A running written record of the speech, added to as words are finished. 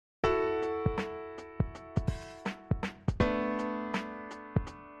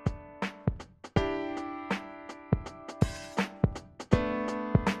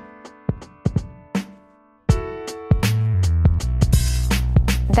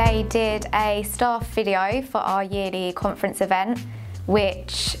They did a staff video for our yearly conference event,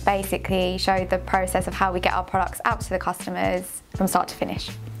 which basically showed the process of how we get our products out to the customers from start to finish.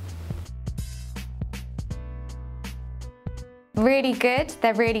 Really good,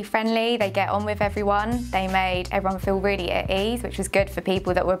 they're really friendly, they get on with everyone. They made everyone feel really at ease, which was good for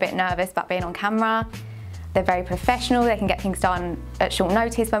people that were a bit nervous about being on camera. They're very professional, they can get things done at short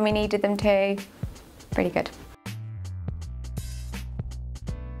notice when we needed them to. Really good.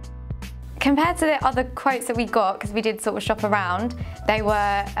 Compared to the other quotes that we got, because we did sort of shop around, they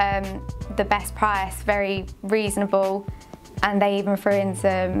were the best price, very reasonable, and they even threw in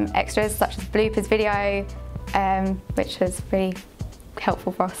some extras such as bloopers video, which was really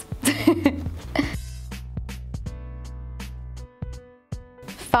helpful for us.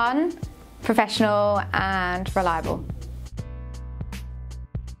 Fun, professional and reliable.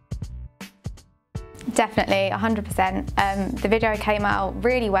 Definitely, 100%. The video came out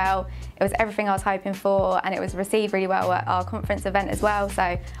really well. It was everything I was hoping for, and it was received really well at our conference event as well,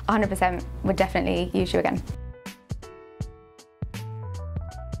 so 100% would definitely use you again.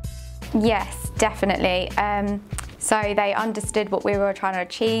 Yes, definitely. So they understood what we were trying to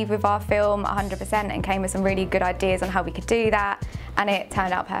achieve with our film 100% and came with some really good ideas on how we could do that, and it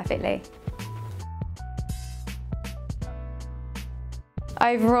turned out perfectly.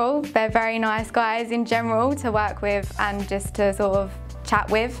 Overall, they're very nice guys in general to work with and just to sort of chat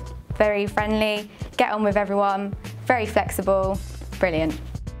with. Very friendly, get on with everyone, very flexible, brilliant.